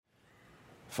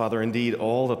Father, indeed,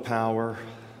 all the power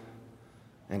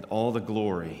and all the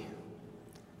glory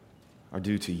are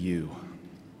due to you.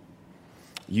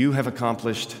 You have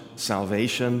accomplished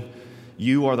salvation.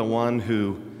 You are the one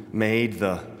who made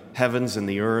the heavens and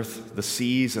the earth, the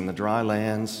seas and the dry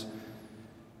lands.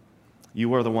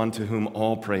 You are the one to whom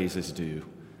all praise is due.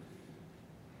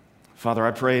 Father,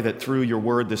 I pray that through your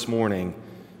word this morning,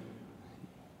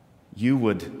 you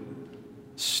would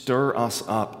stir us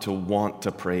up to want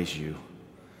to praise you.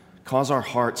 Cause our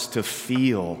hearts to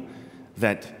feel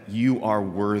that you are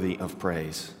worthy of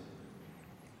praise.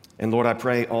 And Lord, I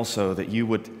pray also that you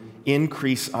would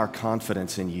increase our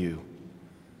confidence in you.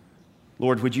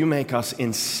 Lord, would you make us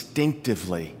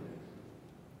instinctively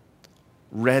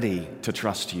ready to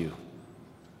trust you,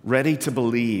 ready to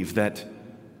believe that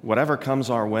whatever comes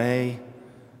our way,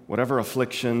 whatever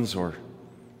afflictions or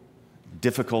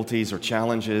difficulties or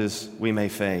challenges we may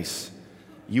face,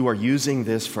 you are using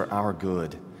this for our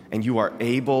good, and you are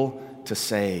able to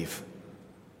save.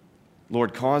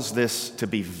 Lord, cause this to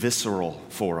be visceral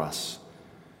for us.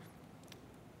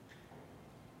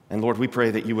 And Lord, we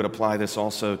pray that you would apply this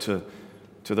also to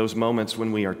those moments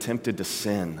when we are tempted to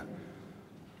sin.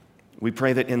 We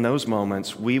pray that in those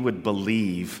moments we would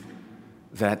believe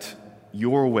that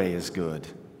your way is good,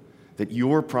 that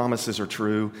your promises are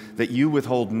true, that you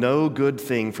withhold no good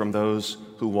thing from those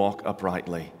who walk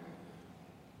uprightly.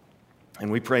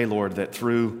 And we pray, Lord, that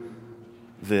through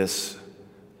this,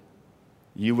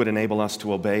 you would enable us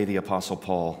to obey the Apostle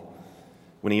Paul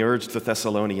when he urged the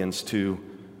Thessalonians to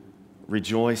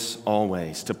rejoice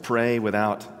always, to pray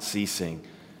without ceasing,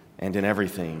 and in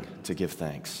everything to give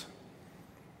thanks.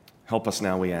 Help us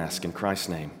now, we ask, in Christ's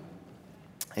name.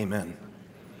 Amen.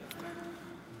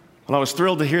 Well, I was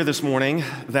thrilled to hear this morning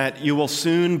that you will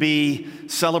soon be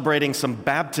celebrating some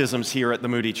baptisms here at the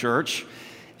Moody Church.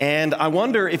 And I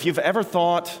wonder if you've ever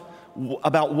thought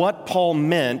about what Paul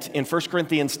meant in 1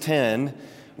 Corinthians 10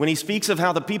 when he speaks of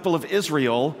how the people of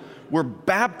Israel were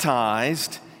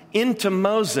baptized into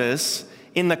Moses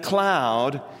in the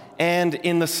cloud and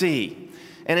in the sea.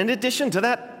 And in addition to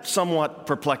that somewhat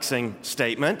perplexing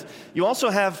statement, you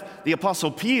also have the Apostle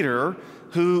Peter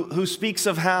who speaks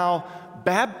of how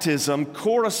baptism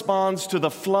corresponds to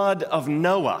the flood of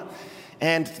Noah.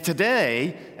 And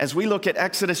today, as we look at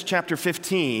Exodus chapter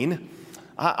 15,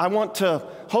 I want to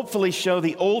hopefully show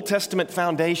the Old Testament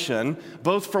foundation,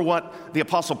 both for what the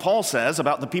Apostle Paul says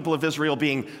about the people of Israel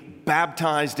being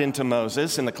baptized into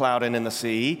Moses in the cloud and in the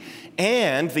sea,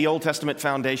 and the Old Testament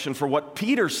foundation for what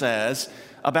Peter says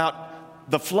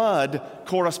about the flood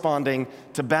corresponding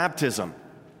to baptism.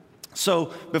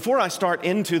 So before I start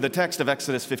into the text of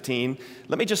Exodus 15,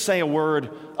 let me just say a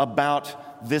word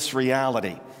about this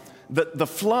reality. The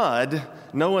flood,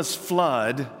 Noah's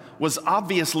flood, was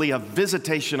obviously a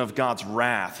visitation of God's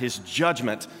wrath, his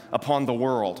judgment upon the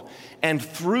world. And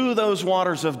through those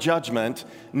waters of judgment,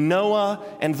 Noah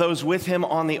and those with him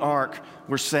on the ark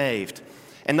were saved.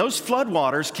 And those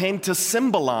floodwaters came to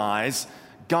symbolize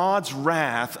God's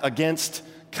wrath against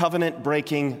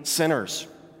covenant-breaking sinners.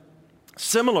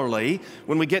 Similarly,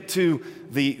 when we get to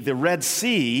the Red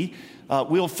Sea,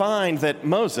 we'll find that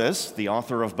Moses, the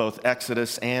author of both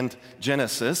Exodus and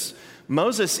Genesis,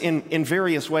 Moses, in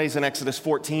various ways in Exodus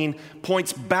 14,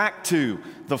 points back to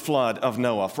the flood of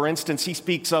Noah. For instance, he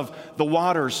speaks of the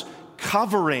waters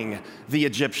covering the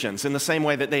Egyptians in the same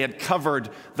way that they had covered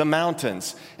the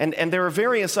mountains. And there are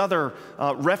various other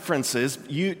references,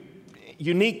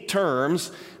 unique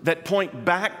terms that point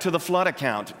back to the flood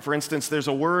account. For instance, there's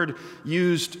a word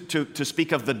used to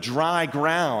speak of the dry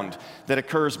ground that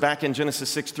occurs back in Genesis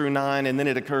 6 through 9, and then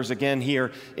it occurs again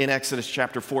here in Exodus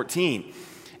chapter 14.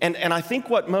 And I think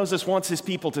what Moses wants his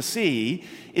people to see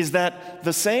is that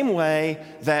the same way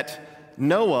that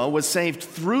Noah was saved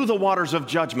through the waters of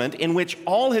judgment in which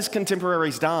all his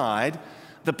contemporaries died,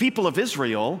 the people of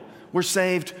Israel were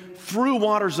saved through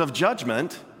waters of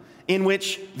judgment in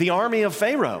which the army of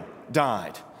Pharaoh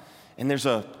died. And there's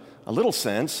a little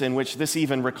sense in which this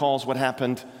even recalls what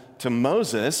happened to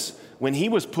Moses when he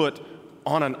was put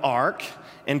on an ark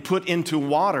and put into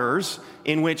waters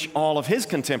in which all of his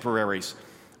contemporaries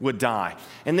would die.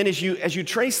 And then as you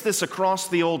trace this across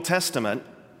the Old Testament,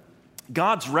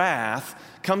 God's wrath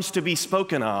comes to be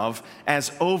spoken of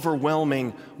as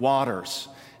overwhelming waters.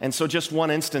 And so just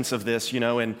one instance of this,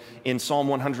 in Psalm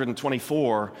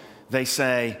 124, they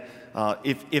say,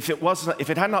 if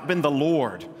it had not been the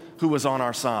Lord who was on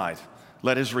our side,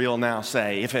 let Israel now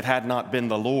say, if it had not been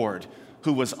the Lord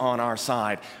who was on our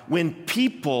side. When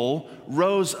people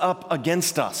rose up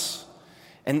against us,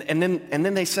 and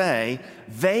then they say,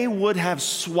 they would have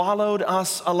swallowed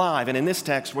us alive. And in this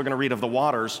text, we're going to read of the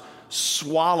waters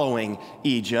swallowing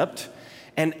Egypt.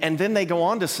 And then they go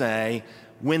on to say,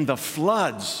 when the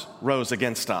floods rose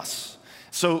against us.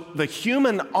 So the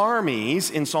human armies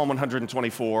in Psalm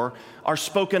 124 are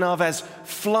spoken of as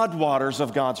floodwaters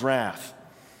of God's wrath.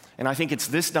 And I think it's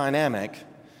this dynamic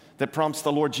that prompts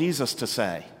the Lord Jesus to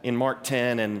say in Mark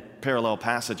 10 and parallel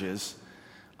passages,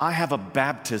 I have a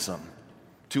baptism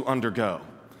to undergo.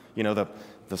 You know,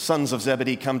 the sons of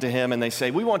Zebedee come to him and they say,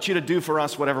 we want you to do for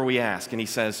us whatever we ask. And he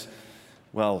says,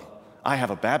 well, I have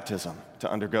a baptism to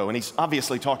undergo. And he's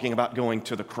obviously talking about going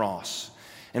to the cross.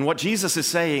 And what Jesus is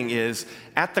saying is,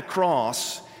 at the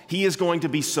cross, he is going to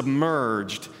be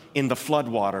submerged in the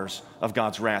floodwaters of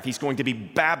God's wrath. He's going to be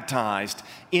baptized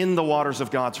in the waters of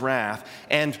God's wrath.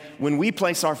 And when we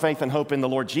place our faith and hope in the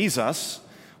Lord Jesus,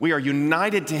 we are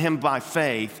united to him by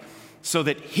faith so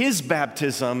that his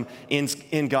baptism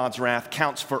in God's wrath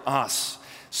counts for us,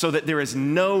 so that there is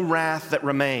no wrath that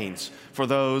remains for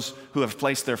those who have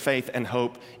placed their faith and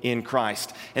hope in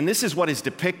Christ. And this is what is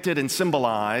depicted and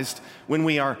symbolized when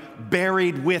we are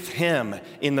buried with him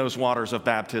in those waters of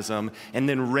baptism and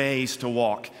then raised to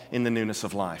walk in the newness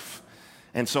of life.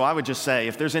 And so I would just say,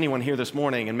 if there's anyone here this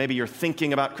morning and maybe you're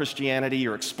thinking about Christianity,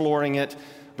 you're exploring it,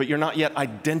 but you're not yet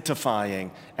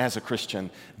identifying as a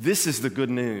Christian, this is the good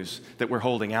news that we're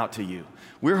holding out to you.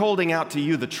 We're holding out to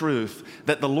you the truth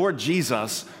that the Lord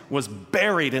Jesus was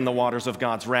buried in the waters of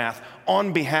God's wrath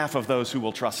on behalf of those who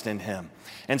will trust in him.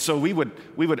 And so we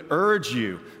would urge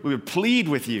you, we would plead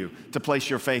with you to place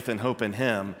your faith and hope in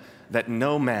him, that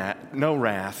no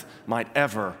wrath might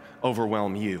ever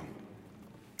overwhelm you.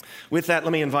 With that,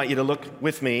 let me invite you to look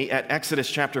with me at Exodus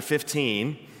chapter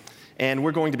 15. And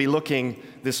we're going to be looking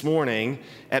this morning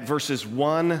at verses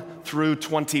 1 through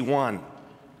 21.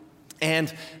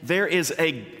 And there is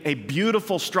a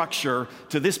beautiful structure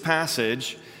to this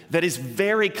passage that is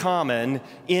very common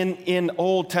in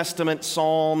Old Testament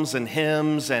psalms and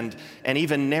hymns, and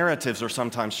even narratives are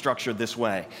sometimes structured this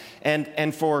way.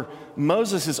 And for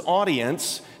Moses'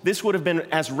 audience, this would have been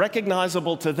as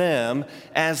recognizable to them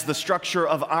as the structure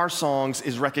of our songs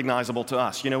is recognizable to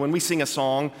us. You know, when we sing a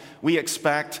song, we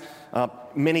expect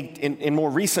in more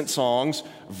recent songs,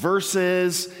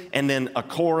 verses and then a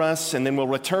chorus, and then we'll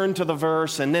return to the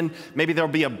verse, and then maybe there'll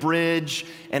be a bridge,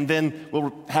 and then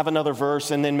we'll have another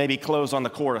verse, and then maybe close on the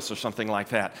chorus or something like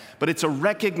that. But it's a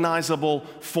recognizable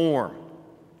form.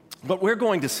 What we're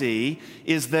going to see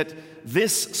is that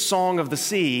this Song of the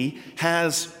Sea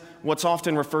has what's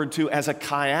often referred to as a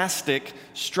chiastic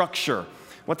structure.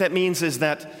 What that means is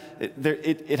that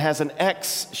it has an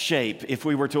X shape if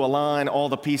we were to align all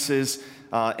the pieces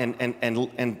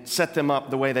and set them up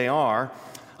the way they are.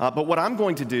 But what I'm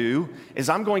going to do is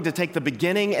I'm going to take the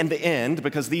beginning and the end,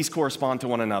 because these correspond to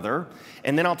one another,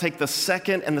 and then I'll take the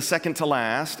second and the second to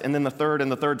last, and then the third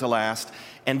and the third to last,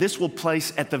 and this will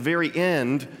place at the very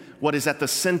end what is at the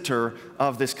center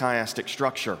of this chiastic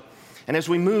structure. And as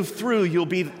we move through, you'll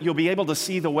be able to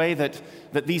see the way that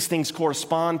these things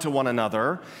correspond to one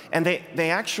another, and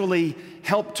they actually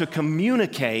help to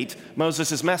communicate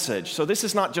Moses' message. So this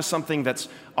is not just something that's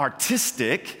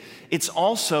artistic, it's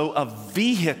also a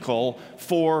vehicle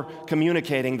for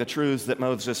communicating the truths that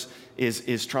Moses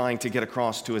is trying to get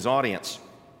across to his audience.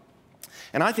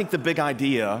 And I think the big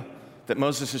idea that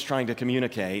Moses is trying to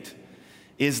communicate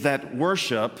is that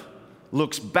worship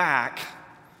looks back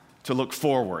to look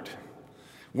forward.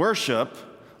 Worship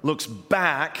looks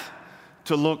back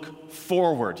to look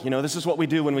forward. You know, this is what we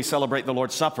do when we celebrate the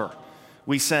Lord's Supper.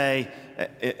 We say,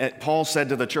 Paul said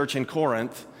to the church in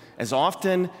Corinth, as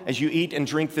often as you eat and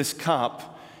drink this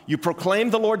cup, you proclaim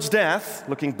the Lord's death,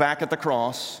 looking back at the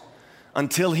cross,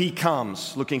 until he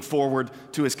comes, looking forward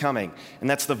to his coming. And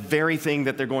that's the very thing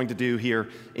that they're going to do here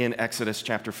in Exodus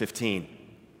chapter 15.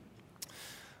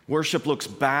 Worship looks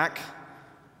back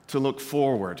to look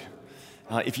forward.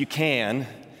 If you can,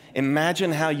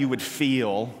 imagine how you would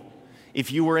feel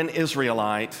if you were an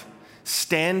Israelite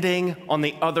standing on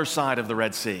the other side of the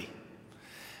Red Sea.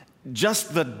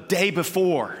 Just the day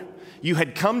before, you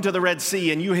had come to the Red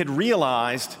Sea and you had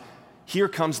realized, here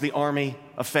comes the army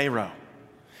of Pharaoh.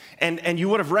 And you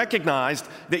would have recognized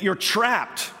that you're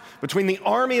trapped between the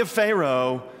army of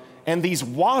Pharaoh and these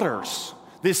waters,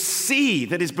 this sea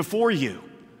that is before you.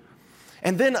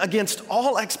 And then against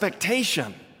all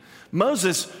expectation,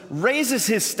 Moses raises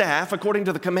his staff according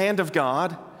to the command of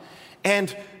God,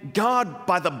 and God,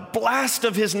 by the blast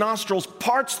of his nostrils,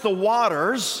 parts the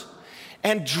waters,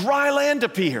 and dry land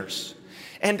appears.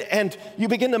 And you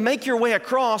begin to make your way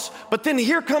across, but then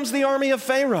here comes the army of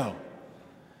Pharaoh.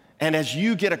 And as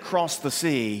you get across the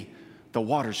sea, the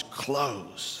waters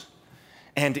close,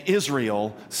 and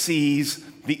Israel sees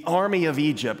the army of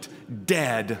Egypt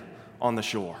dead on the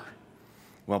shore.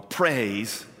 Well,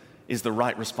 praise is the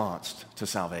right response to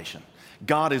salvation.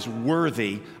 God is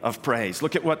worthy of praise.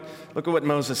 Look at what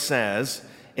Moses says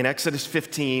in Exodus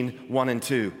 15, 1 and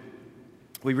 2.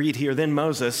 We read here, "Then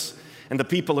Moses and the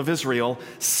people of Israel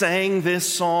sang this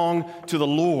song to the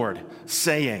Lord,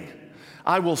 saying,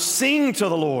 'I will sing to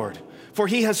the Lord, for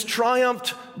he has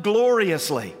triumphed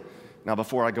gloriously.'" Now,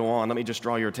 before I go on, let me just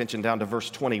draw your attention down to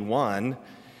verse 21,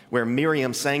 where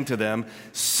Miriam sang to them,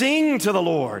 "Sing to the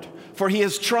Lord, for he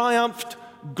has triumphed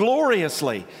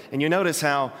gloriously." And you notice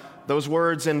how those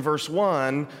words in verse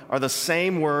 1 are the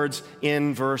same words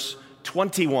in verse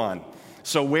 21.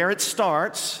 So where it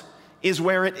starts is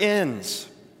where it ends.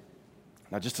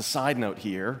 Now, just a side note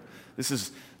here, this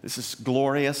is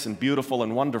glorious and beautiful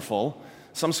and wonderful.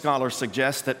 Some scholars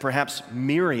suggest that perhaps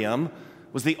Miriam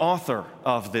was the author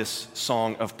of this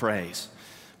song of praise,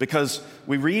 because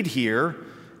we read here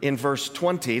in verse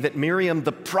 20 that Miriam,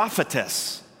 the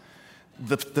prophetess,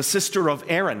 the sister of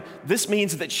Aaron, this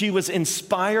means that she was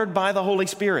inspired by the Holy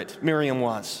Spirit, Miriam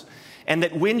was, and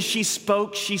that when she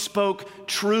spoke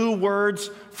true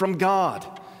words from God.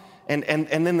 And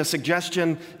then the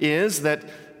suggestion is that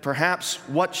perhaps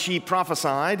what she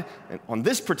prophesied on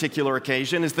this particular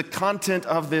occasion is the content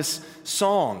of this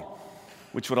song,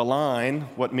 which would align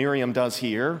what Miriam does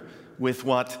here with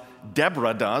what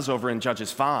Deborah does over in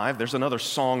Judges 5. There's another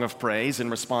song of praise in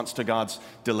response to God's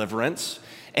deliverance.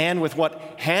 And with what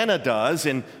Hannah does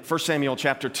in 1 Samuel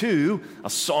chapter 2, a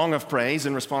song of praise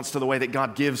in response to the way that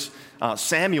God gives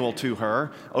Samuel to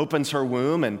her, opens her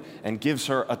womb and gives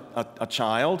her a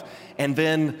child. And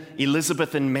then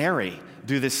Elizabeth and Mary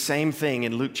do this same thing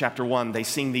in Luke chapter 1. They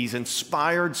sing these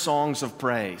inspired songs of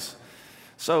praise.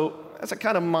 So as a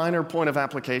kind of minor point of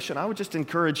application, I would just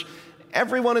encourage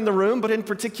everyone in the room, but in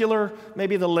particular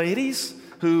maybe the ladies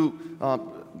who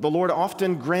the Lord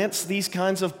often grants these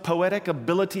kinds of poetic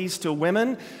abilities to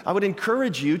women. I would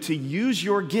encourage you to use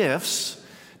your gifts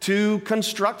to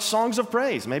construct songs of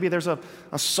praise. Maybe there's a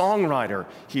songwriter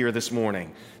here this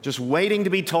morning just waiting to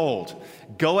be told,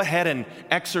 go ahead and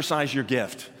exercise your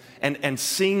gift and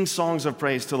sing songs of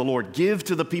praise to the Lord. Give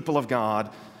to the people of God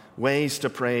ways to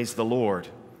praise the Lord.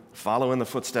 Follow in the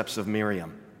footsteps of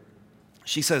Miriam.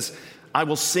 She says, "I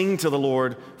will sing to the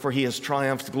Lord, for he has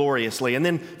triumphed gloriously." And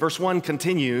then verse 1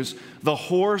 continues, "The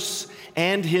horse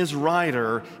and his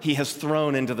rider he has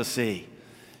thrown into the sea."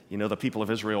 You know, the people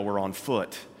of Israel were on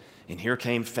foot, and here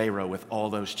came Pharaoh with all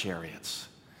those chariots.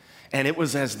 And it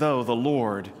was as though the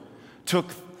Lord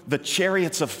took the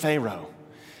chariots of Pharaoh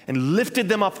and lifted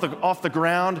them off the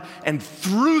ground and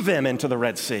threw them into the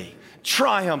Red Sea,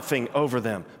 triumphing over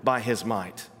them by his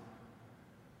might.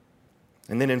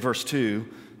 And then in verse 2,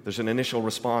 there's an initial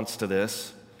response to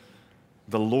this.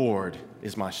 "The Lord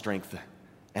is my strength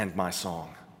and my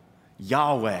song."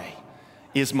 Yahweh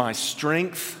is my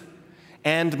strength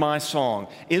and my song.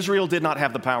 Israel did not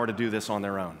have the power to do this on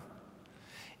their own.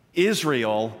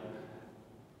 Israel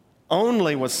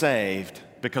only was saved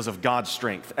because of God's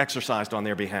strength exercised on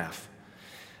their behalf.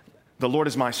 The Lord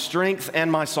is my strength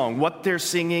and my song. What they're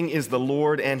singing is the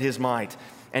Lord and his might,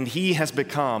 and he has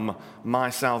become my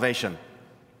salvation.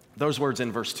 Those words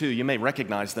in verse 2, you may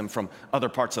recognize them from other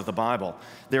parts of the Bible.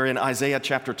 They're in Isaiah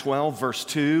chapter 12, verse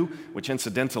 2, which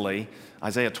incidentally,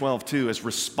 Isaiah 12:2 is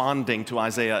responding to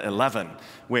Isaiah 11,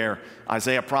 where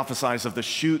Isaiah prophesies of the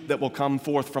shoot that will come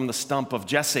forth from the stump of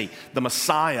Jesse, the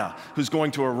Messiah who's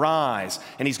going to arise,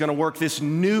 and he's going to work this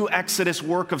new Exodus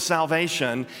work of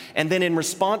salvation. And then in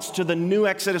response to the new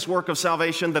Exodus work of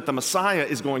salvation that the Messiah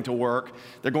is going to work,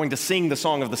 they're going to sing the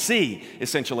song of the sea,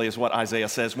 essentially is what Isaiah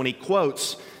says when he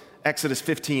quotes Exodus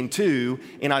 15:2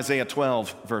 in Isaiah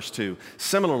 12, verse 2.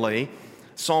 Similarly,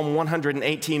 Psalm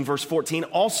 118, verse 14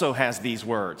 also has these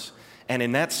words. And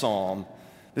in that psalm,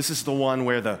 this is the one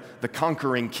where the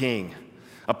conquering king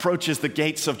approaches the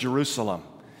gates of Jerusalem.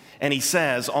 And he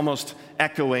says, almost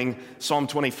echoing Psalm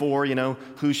 24,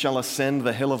 who shall ascend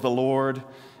the hill of the Lord?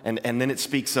 And then it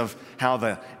speaks of how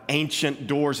the ancient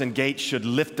doors and gates should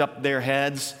lift up their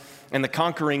heads. And the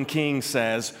conquering king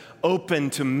says, "Open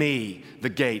to me the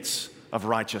gates of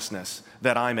righteousness,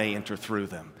 that I may enter through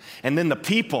them." And then the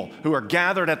people who are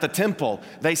gathered at the temple,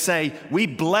 they say, "We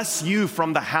bless you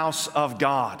from the house of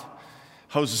God."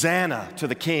 Hosanna to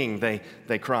the king,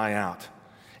 they cry out.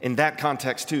 In that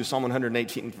context too, Psalm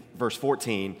 118, verse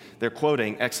 14, they're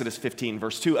quoting Exodus 15,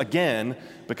 verse 2, again,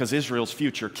 because Israel's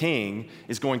future king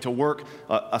is going to work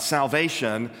a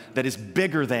salvation that is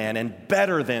bigger than and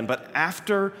better than, but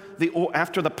after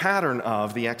the pattern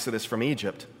of the Exodus from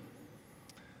Egypt.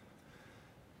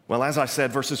 Well, as I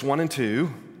said, verses 1 and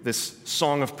 2, this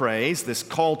song of praise, this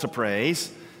call to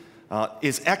praise,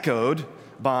 is echoed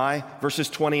by verses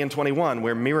 20 and 21,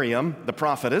 where Miriam, the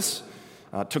prophetess,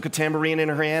 took a tambourine in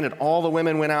her hand, and all the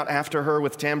women went out after her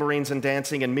with tambourines and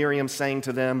dancing, and Miriam sang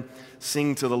to them,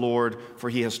 "Sing to the Lord, for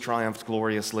he has triumphed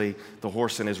gloriously. The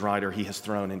horse and his rider he has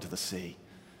thrown into the sea."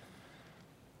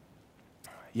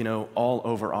 You know, all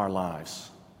over our lives,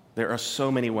 there are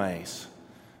so many ways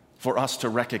for us to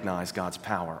recognize God's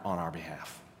power on our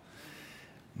behalf.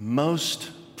 Most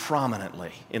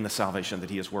prominently in the salvation that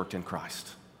he has worked in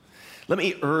Christ. Let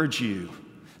me urge you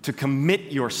to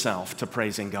commit yourself to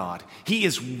praising God. He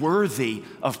is worthy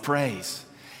of praise.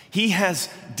 He has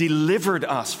delivered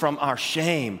us from our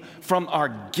shame, from our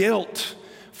guilt,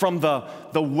 from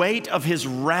the weight of his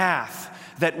wrath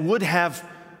that would have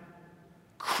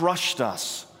crushed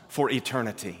us for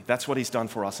eternity. That's what he's done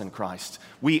for us in Christ.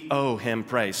 We owe him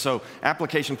praise. So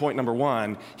application point number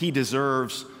one, he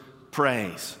deserves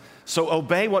praise. So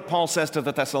obey what Paul says to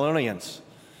the Thessalonians.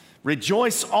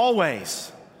 Rejoice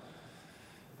always.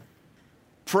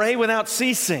 Pray without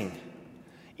ceasing.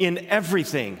 In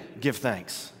everything, give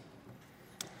thanks.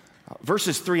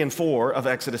 Verses 3 and 4 of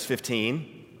Exodus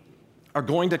 15 are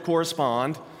going to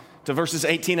correspond to verses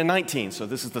 18 and 19. So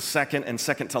this is the second and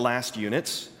second to last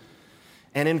units.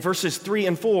 And in verses 3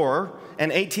 and 4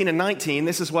 and 18 and 19,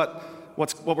 this is what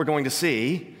we're going to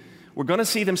see. We're going to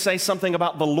see them say something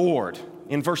about the Lord.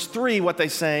 In verse 3, what they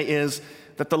say is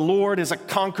that the Lord is a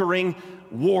conquering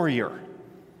warrior.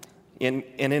 In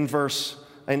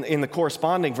the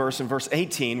corresponding verse, in verse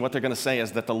 18, what they're going to say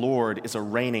is that the Lord is a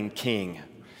reigning king.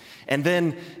 And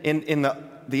then in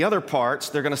the other parts,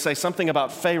 they're going to say something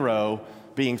about Pharaoh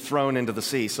being thrown into the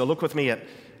sea. So look with me at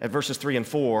verses 3 and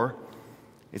 4.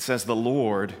 It says, the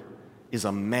Lord is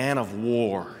a man of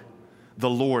war. The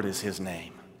Lord is his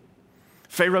name.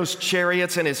 Pharaoh's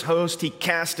chariots and his host he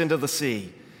cast into the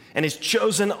sea, and his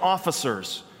chosen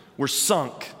officers were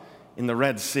sunk in the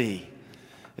Red Sea.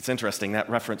 It's interesting, that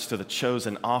reference to the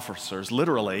chosen officers.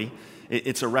 Literally,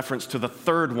 it's a reference to the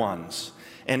third ones.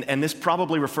 And this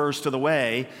probably refers to the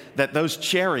way that those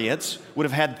chariots would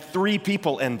have had 3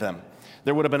 people in them.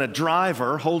 There would have been a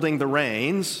driver holding the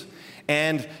reins,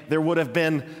 and there would have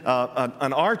been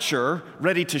an archer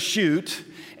ready to shoot,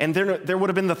 and there would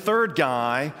have been the third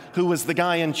guy who was the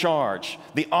guy in charge,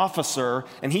 the officer,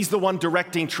 and he's the one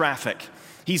directing traffic.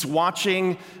 He's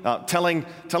watching, telling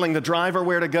the driver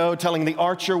where to go, telling the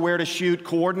archer where to shoot,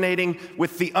 coordinating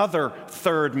with the other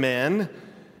third men,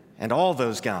 and all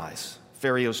those guys,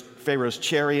 Pharaoh's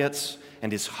chariots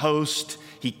and his host,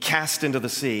 he cast into the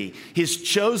sea. His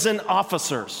chosen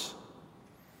officers.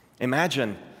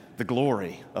 Imagine the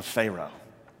glory of Pharaoh,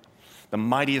 the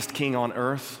mightiest king on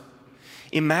earth.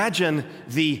 Imagine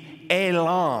the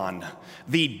elan,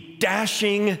 the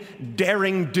dashing,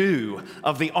 daring do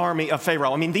of the army of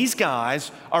Pharaoh. I mean, these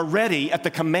guys are ready at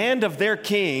the command of their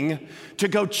king to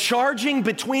go charging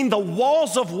between the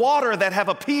walls of water that have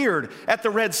appeared at the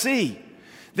Red Sea.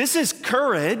 This is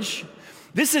courage.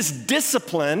 This is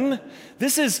discipline.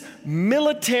 This is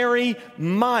military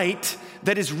might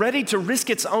that is ready to risk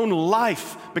its own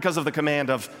life because of the command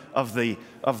of the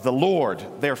Lord,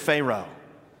 their Pharaoh.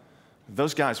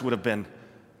 Those guys would have been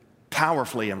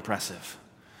powerfully impressive.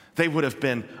 They would have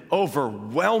been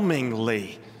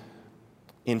overwhelmingly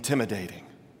intimidating.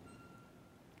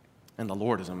 And the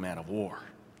Lord is a man of war.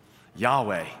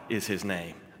 Yahweh is his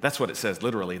name. That's what it says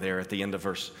literally there at the end of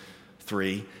verse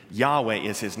 3. Yahweh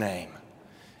is his name.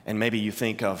 And maybe you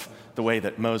think of the way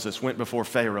that Moses went before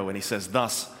Pharaoh and he says,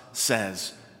 "Thus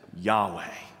says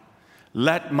Yahweh,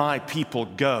 let my people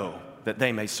go that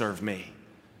they may serve me."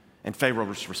 And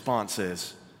Pharaoh's response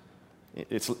is,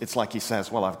 it's like he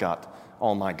says, "Well, I've got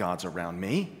all my gods around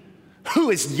me. Who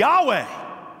is Yahweh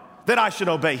that I should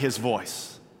obey his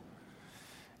voice?"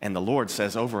 And the Lord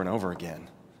says over and over again,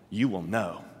 "You will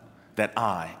know that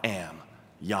I am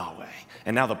Yahweh."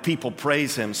 And now the people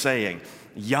praise him, saying,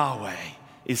 Yahweh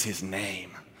is his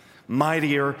name.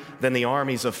 Mightier than the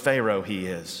armies of Pharaoh he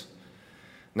is.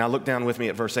 Now look down with me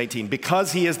at verse 18.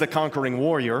 Because he is the conquering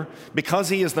warrior, because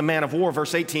he is the man of war,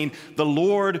 verse 18, the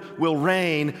Lord will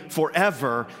reign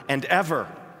forever and ever.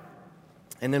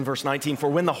 And then verse 19, for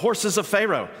when the horses of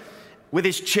Pharaoh with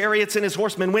his chariots and his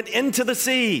horsemen went into the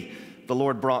sea, the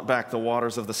Lord brought back the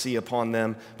waters of the sea upon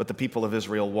them, but the people of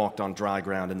Israel walked on dry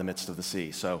ground in the midst of the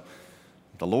sea. So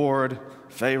the Lord,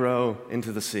 Pharaoh,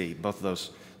 into the sea, both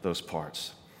of those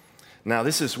parts. Now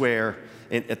this is where,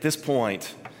 at this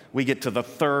point, we get to the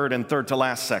third and third to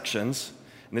last sections.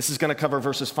 And this is going to cover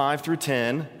verses 5 through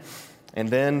 10, and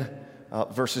then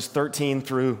verses 13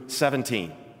 through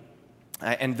 17.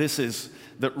 And this is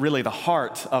really the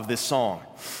heart of this song.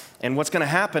 And what's going to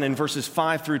happen in verses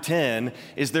 5 through 10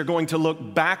 is they're going to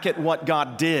look back at what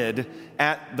God did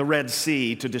at the Red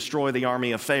Sea to destroy the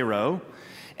army of Pharaoh.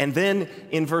 And then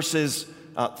in verses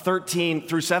 13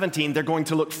 through 17, they're going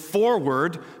to look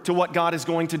forward to what God is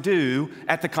going to do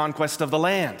at the conquest of the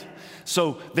land.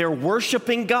 So they're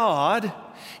worshiping God,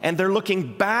 and they're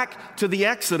looking back to the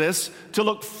Exodus to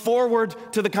look forward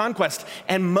to the conquest.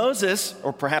 And Moses,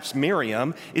 or perhaps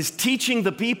Miriam, is teaching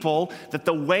the people that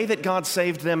the way that God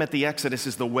saved them at the Exodus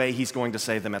is the way he's going to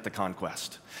save them at the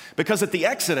conquest. Because at the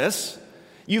Exodus,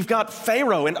 you've got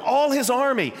Pharaoh and all his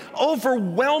army,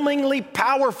 overwhelmingly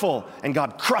powerful, and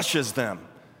God crushes them.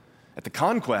 At the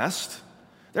conquest,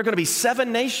 there are going to be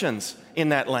 7 nations in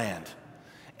that land.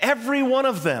 Every one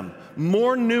of them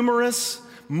more numerous,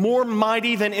 more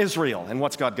mighty than Israel. And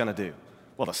what's God going to do?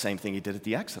 Well, the same thing he did at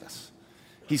the Exodus.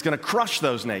 He's going to crush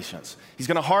those nations. He's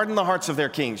going to harden the hearts of their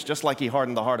kings, just like he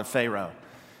hardened the heart of Pharaoh.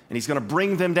 And he's going to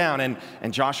bring them down.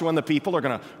 And Joshua and the people are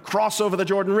going to cross over the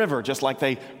Jordan River, just like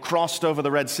they crossed over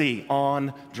the Red Sea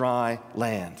on dry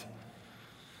land.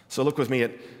 So look with me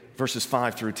at verses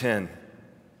 5 through 10.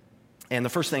 And the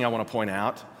first thing I want to point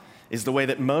out is the way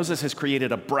that Moses has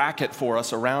created a bracket for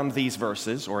us around these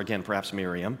verses, or again, perhaps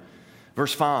Miriam.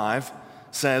 Verse 5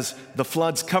 says, the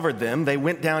floods covered them. They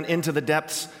went down into the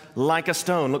depths like a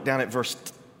stone. Look down at verse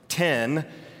 10.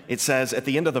 It says at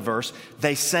the end of the verse,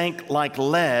 they sank like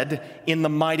lead in the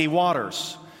mighty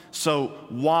waters. So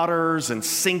waters and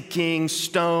sinking,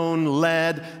 stone,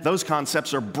 lead, those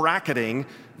concepts are bracketing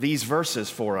these verses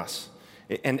for us.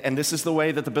 And this is the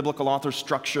way that the biblical authors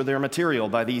structure their material,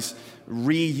 by these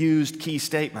reused key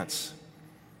statements.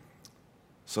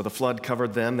 So the flood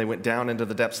covered them. They went down into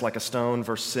the depths like a stone.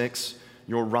 Verse 6,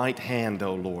 your right hand,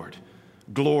 O Lord,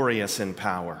 glorious in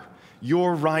power.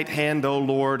 Your right hand, O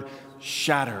Lord,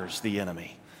 shatters the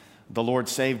enemy. The Lord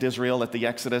saved Israel at the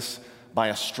Exodus by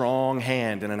a strong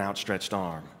hand and an outstretched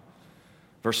arm.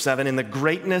 Verse 7, in the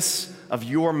greatness of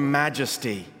your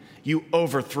majesty, you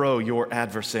overthrow your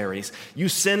adversaries. You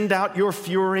send out your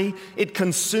fury. It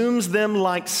consumes them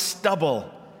like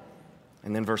stubble.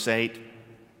 And then verse 8,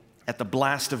 at the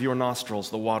blast of your nostrils,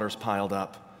 the waters piled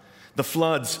up. The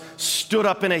floods stood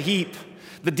up in a heap.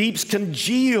 The deeps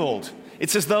congealed.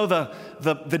 It's as though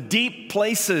the deep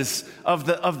places of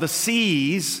the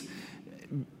seas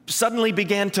suddenly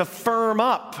began to firm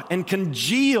up and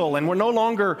congeal, and were no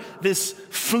longer this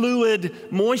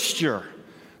fluid moisture.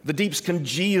 The deeps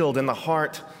congealed in the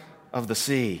heart of the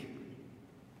sea.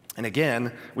 And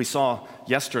again, we saw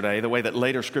yesterday the way that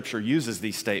later Scripture uses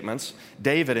these statements.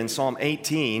 David in Psalm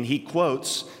 18, he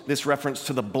quotes this reference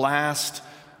to the blast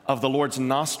of the Lord's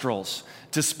nostrils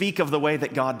to speak of the way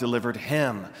that God delivered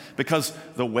him. Because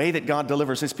the way that God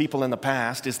delivers his people in the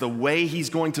past is the way he's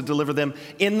going to deliver them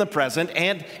in the present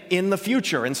and in the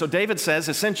future. And so David says,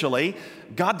 essentially,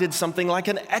 God did something like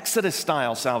an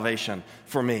Exodus-style salvation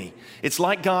for me. It's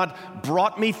like God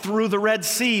brought me through the Red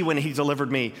Sea when he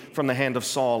delivered me from the hand of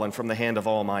Saul and from the hand of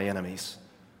all my enemies.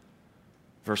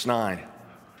 Verse 9,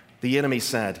 the enemy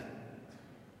said,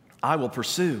 I will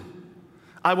pursue,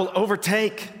 I will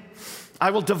overtake, I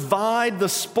will divide the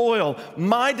spoil.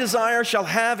 My desire shall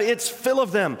have its fill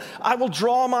of them. I will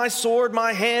draw my sword,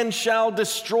 my hand shall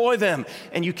destroy them.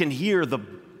 And you can hear the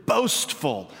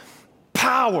boastful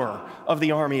power of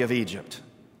the army of Egypt.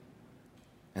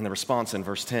 And the response in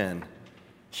verse 10,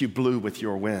 you blew with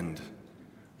your wind,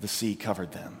 the sea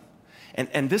covered them.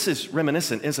 And this is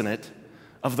reminiscent, isn't it,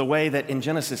 of the way that in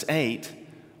Genesis 8,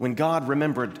 when God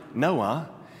remembered Noah,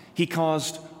 he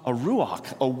caused a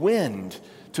ruach, a wind,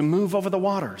 to move over the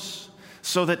waters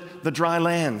so that the dry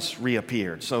lands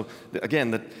reappeared. So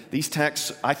again, these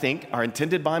texts, I think, are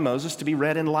intended by Moses to be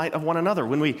read in light of one another.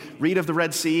 When we read of the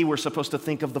Red Sea, we're supposed to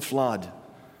think of the flood.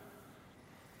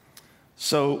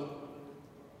 So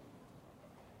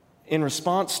in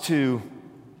response to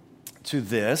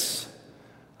this,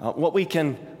 what we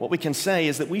can say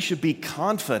is that we should be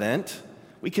confident,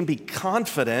 we can be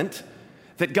confident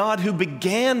that God, who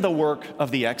began the work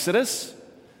of the Exodus,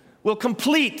 will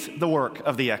complete the work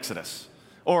of the Exodus.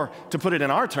 Or, to put it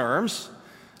in our terms,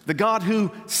 the God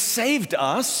who saved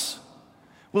us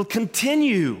will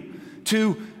continue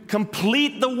to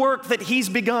complete the work that he's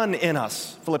begun in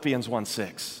us. Philippians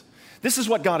 1:6. This is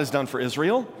what God has done for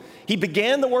Israel. He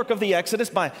began the work of the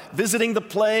Exodus by visiting the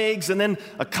plagues and then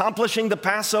accomplishing the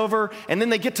Passover, and then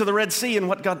they get to the Red Sea, and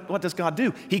what does God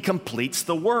do? He completes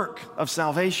the work of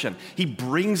salvation. He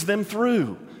brings them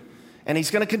through. And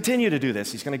he's going to continue to do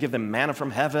this. He's going to give them manna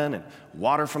from heaven and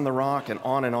water from the rock, and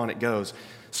on it goes.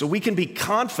 So we can be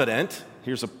confident,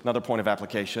 here's another point of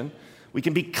application, we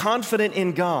can be confident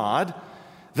in God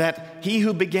that he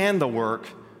who began the work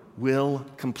will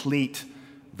complete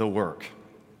the work.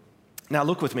 Now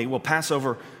look with me. We'll pass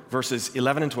over verses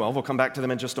 11 and 12. We'll come back to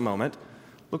them in just a moment.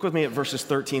 Look with me at verses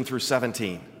 13 through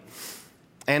 17.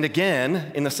 And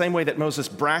again, in the same way that Moses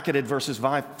bracketed verses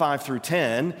 5 through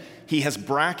 10, he has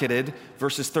bracketed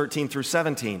verses 13 through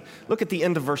 17. Look at the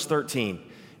end of verse 13.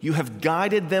 You have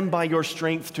guided them by your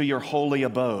strength to your holy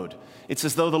abode. It's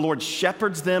as though the Lord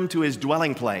shepherds them to his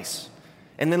dwelling place.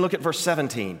 And then look at verse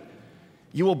 17.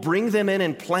 You will bring them in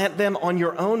and plant them on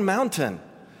your own mountain,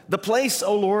 the place,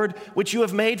 O Lord, which you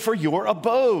have made for your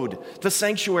abode, the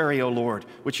sanctuary, O Lord,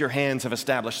 which your hands have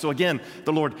established. So again,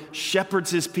 the Lord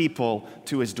shepherds his people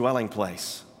to his dwelling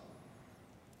place.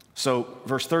 So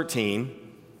verse 13,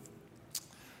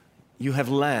 you have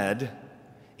led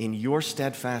in your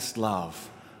steadfast love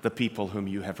the people whom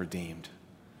you have redeemed.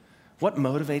 What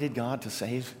motivated God to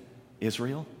save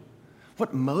Israel?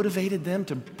 What motivated God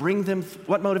to bring them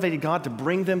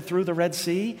through the Red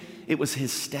Sea? It was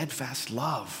his steadfast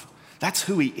love. That's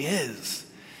who he is.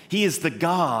 He is the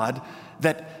God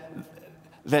that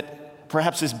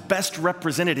perhaps is best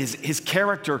represented, his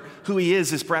character, who he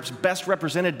is perhaps best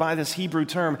represented by this Hebrew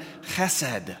term,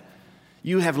 chesed.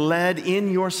 You have led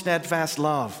in your steadfast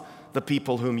love the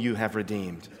people whom you have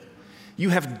redeemed. You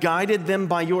have guided them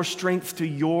by your strength to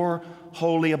your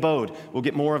holy abode. We'll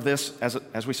get more of this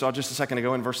as we saw just a second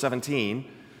ago in verse 17.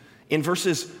 In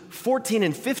verses 14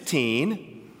 and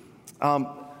 15,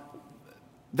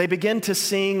 they begin to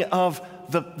sing of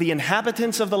the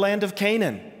inhabitants of the land of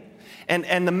Canaan.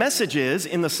 And the message is,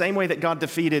 in the same way that God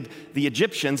defeated the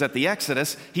Egyptians at the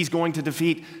Exodus, he's going to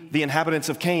defeat the inhabitants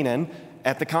of Canaan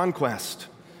at the conquest.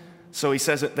 So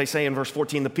they say in verse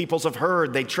 14, the peoples have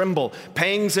heard, they tremble.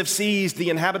 Pangs have seized the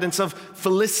inhabitants of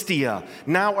Philistia.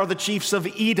 Now are the chiefs of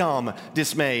Edom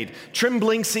dismayed.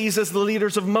 Trembling seizes the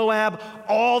leaders of Moab.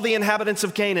 All the inhabitants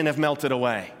of Canaan have melted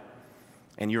away.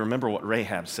 And you remember what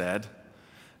Rahab said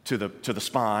to the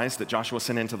spies that Joshua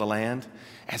sent into the land?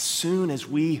 As soon as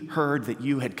we heard that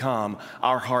you had come,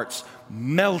 our hearts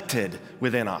melted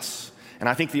within us. And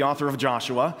I think the author of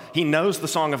Joshua, he knows the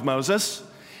Song of Moses.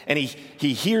 And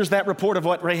he hears that report of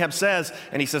what Rahab says,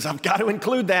 and he says, I've got to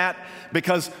include that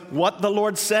because what the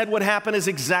Lord said would happen is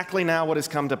exactly now what has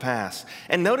come to pass.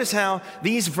 And notice how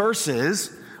these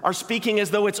verses are speaking as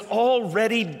though it's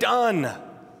already done.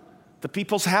 The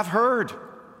peoples have heard.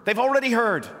 They've already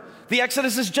heard. The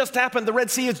Exodus has just happened. The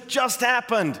Red Sea has just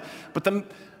happened. But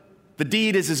the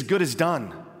deed is as good as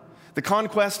done. The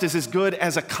conquest is as good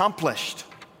as accomplished.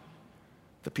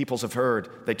 The peoples have heard.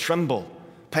 They tremble.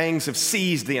 Pangs have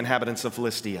seized the inhabitants of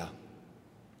Philistia.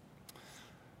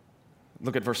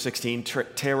 Look at verse 16.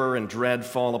 Terror and dread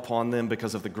fall upon them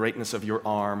because of the greatness of your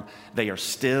arm. They are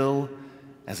still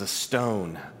as a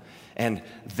stone. And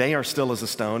they are still as a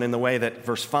stone in the way that,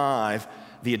 verse 5,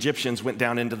 the Egyptians went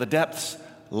down into the depths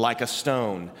like a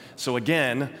stone. So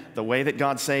again, the way that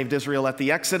God saved Israel at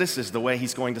the Exodus is the way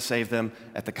he's going to save them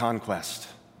at the conquest.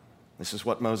 This is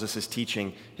what Moses is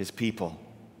teaching his people.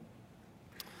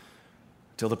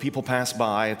 Till the people pass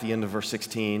by at the end of verse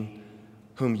 16,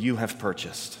 whom you have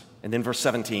purchased. And then verse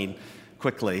 17,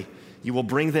 quickly, you will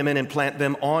bring them in and plant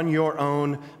them on your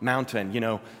own mountain. You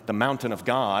know, the mountain of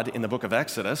God in the book of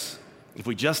Exodus. If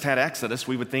we just had Exodus,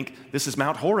 we would think this is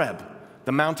Mount Horeb,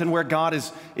 the mountain where God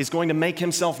is going to make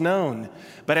himself known.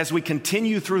 But as we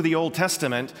continue through the Old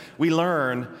Testament, we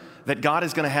learn that God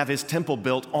is going to have his temple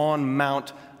built on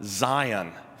Mount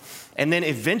Zion. And then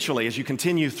eventually, as you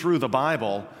continue through the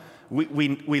Bible,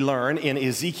 we learn in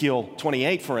Ezekiel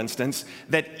 28, for instance,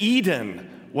 that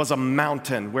Eden was a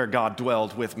mountain where God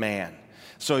dwelled with man.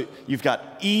 So you've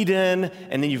got Eden,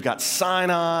 and then you've got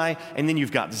Sinai, and then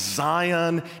you've got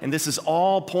Zion, and this is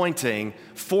all pointing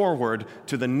forward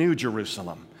to the New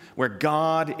Jerusalem, where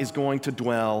God is going to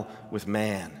dwell with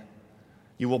man.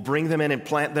 You will bring them in and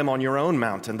plant them on your own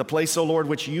mountain, the place, O Lord,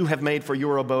 which you have made for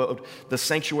your abode, the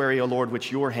sanctuary, O Lord,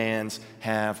 which your hands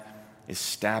have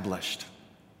established.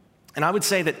 And I would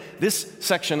say that this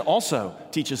section also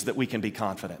teaches that we can be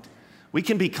confident. We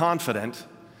can be confident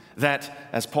that,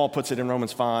 as Paul puts it in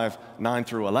Romans 5, 9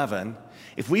 through 11,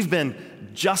 if we've been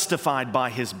justified by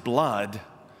his blood,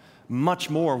 much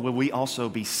more will we also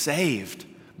be saved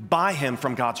by him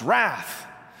from God's wrath.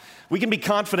 We can be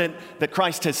confident that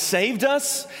Christ has saved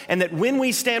us and that when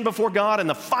we stand before God and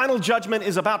the final judgment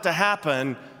is about to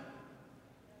happen,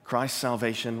 Christ's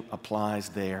salvation applies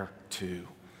there too.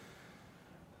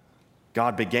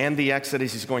 God began the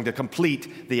Exodus. He's going to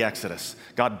complete the Exodus.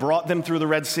 God brought them through the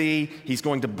Red Sea. He's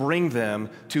going to bring them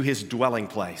to his dwelling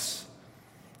place.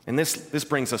 And this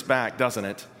brings us back, doesn't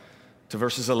it, to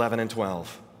verses 11 and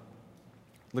 12.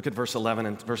 Look at verses 11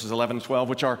 and 12,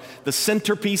 which are the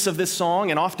centerpiece of this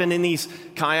song. And often in these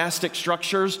chiastic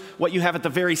structures, what you have at the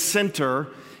very center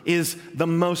is the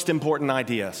most important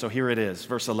idea. So here it is,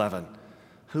 verse 11.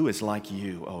 Who is like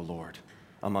you, O Lord,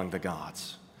 among the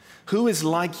gods? Who is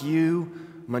like you,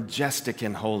 majestic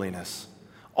in holiness,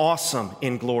 awesome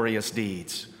in glorious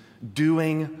deeds,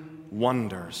 doing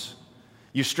wonders?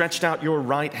 You stretched out your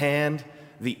right hand,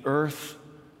 the earth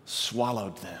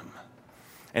swallowed them.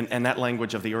 And that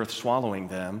language of the earth swallowing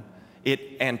them,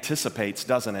 it anticipates,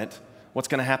 doesn't it, what's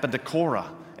going to happen to Korah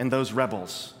and those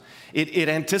rebels. It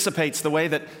anticipates the way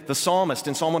that the psalmist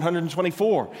in Psalm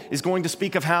 124 is going to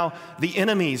speak of how the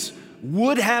enemies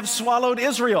would have swallowed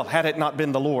Israel had it not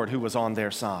been the Lord who was on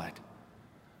their side.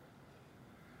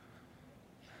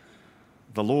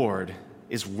 The Lord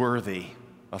is worthy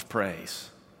of praise.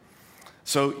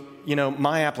 So,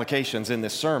 my applications in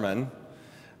this sermon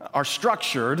are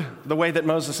structured the way that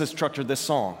Moses has structured this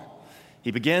song.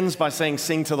 He begins by saying,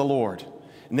 sing to the Lord.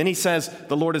 And then he says,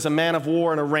 the Lord is a man of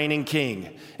war and a reigning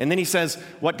king. And then he says,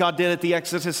 what God did at the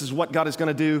Exodus is what God is going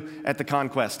to do at the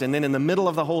conquest. And then in the middle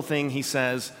of the whole thing, he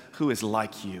says, who is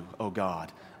like you, O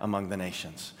God, among the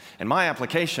nations? And my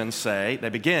applications they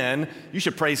begin, you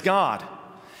should praise God.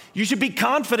 You should be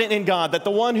confident in God that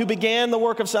the one who began the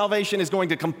work of salvation is going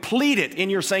to complete it in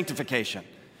your sanctification.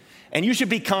 And you should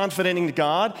be confident in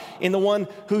God, in the one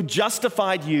who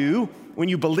justified you when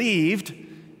you believed,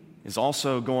 is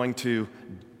also going to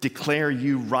declare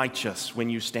you righteous when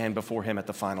you stand before him at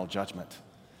the final judgment.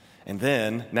 And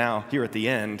then, now, here at the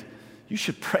end, you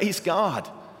should praise God.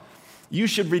 You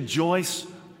should rejoice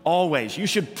always. You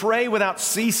should pray without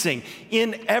ceasing.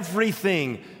 In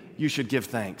everything, you should give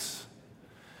thanks.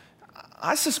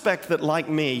 I suspect that, like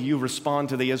me, you respond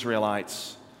to the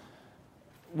Israelites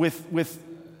with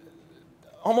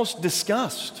almost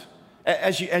disgust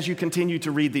as you continue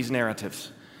to read these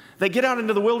narratives. They get out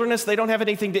into the wilderness, they don't have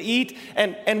anything to eat,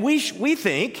 and we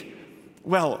think,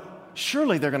 well,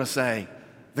 surely they're going to say,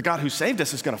 the God who saved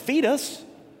us is going to feed us.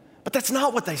 But that's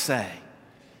not what they say.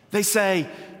 They say,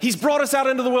 he's brought us out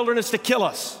into the wilderness to kill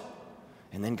us.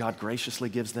 And then God graciously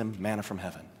gives them manna from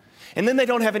heaven. And then they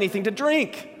don't have anything to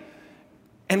drink.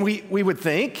 And we would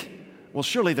think, well,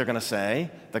 surely they're going to say,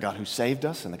 the God who saved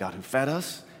us and the God who fed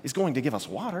us is going to give us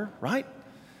water, right?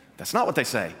 That's not what they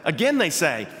say. Again, they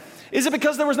say, is it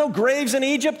because there was no graves in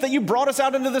Egypt that you brought us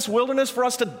out into this wilderness for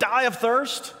us to die of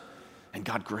thirst? And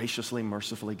God graciously,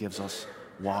 mercifully gives us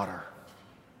water.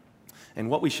 And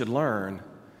what we should learn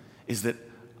is that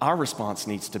our response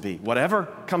needs to be, whatever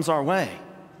comes our way,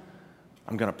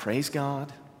 I'm going to praise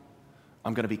God.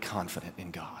 I'm going to be confident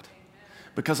in God.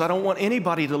 Because I don't want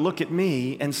anybody to look at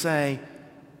me and say,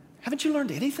 haven't you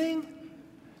learned anything?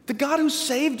 The God who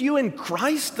saved you in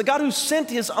Christ, the God who sent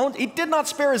he did not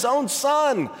spare his own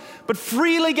son, but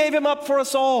freely gave him up for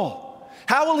us all.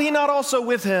 How will he not also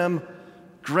with him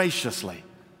graciously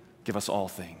give us all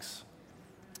things?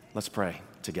 Let's pray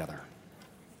together.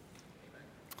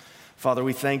 Father,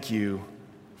 we thank you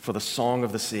for the song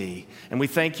of the sea. And we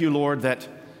thank you, Lord, that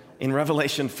in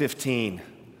Revelation 15,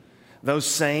 those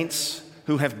saints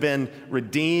who have been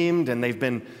redeemed and they've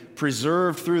been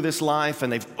preserved through this life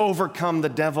and they've overcome the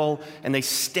devil and they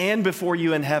stand before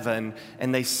you in heaven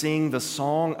and they sing the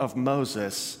song of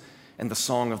Moses and the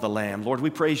song of the Lamb. Lord,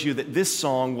 we praise you that this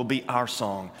song will be our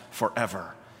song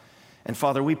forever. And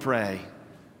Father, we pray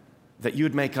that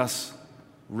you'd make us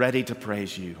ready to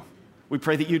praise you. We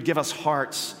pray that you'd give us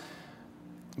hearts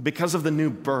because of the new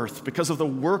birth, because of the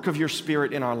work of your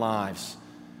Spirit in our lives,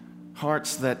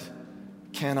 hearts that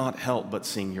cannot help but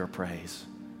sing your praise.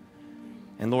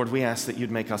 And Lord, we ask that you'd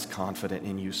make us confident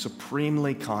in you,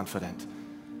 supremely confident,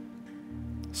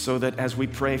 so that as we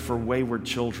pray for wayward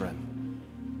children,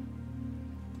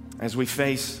 as we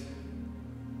face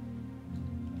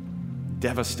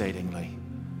devastatingly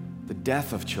the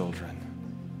death of children,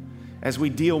 as we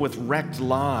deal with wrecked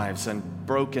lives and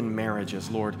broken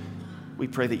marriages, Lord, we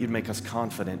pray that you'd make us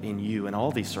confident in you in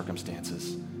all these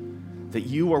circumstances, that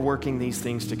you are working these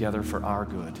things together for our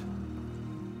good.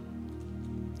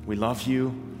 We love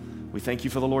you. We thank you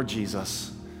for the Lord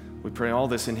Jesus. We pray all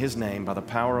this in his name by the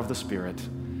power of the Spirit.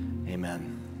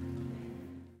 Amen.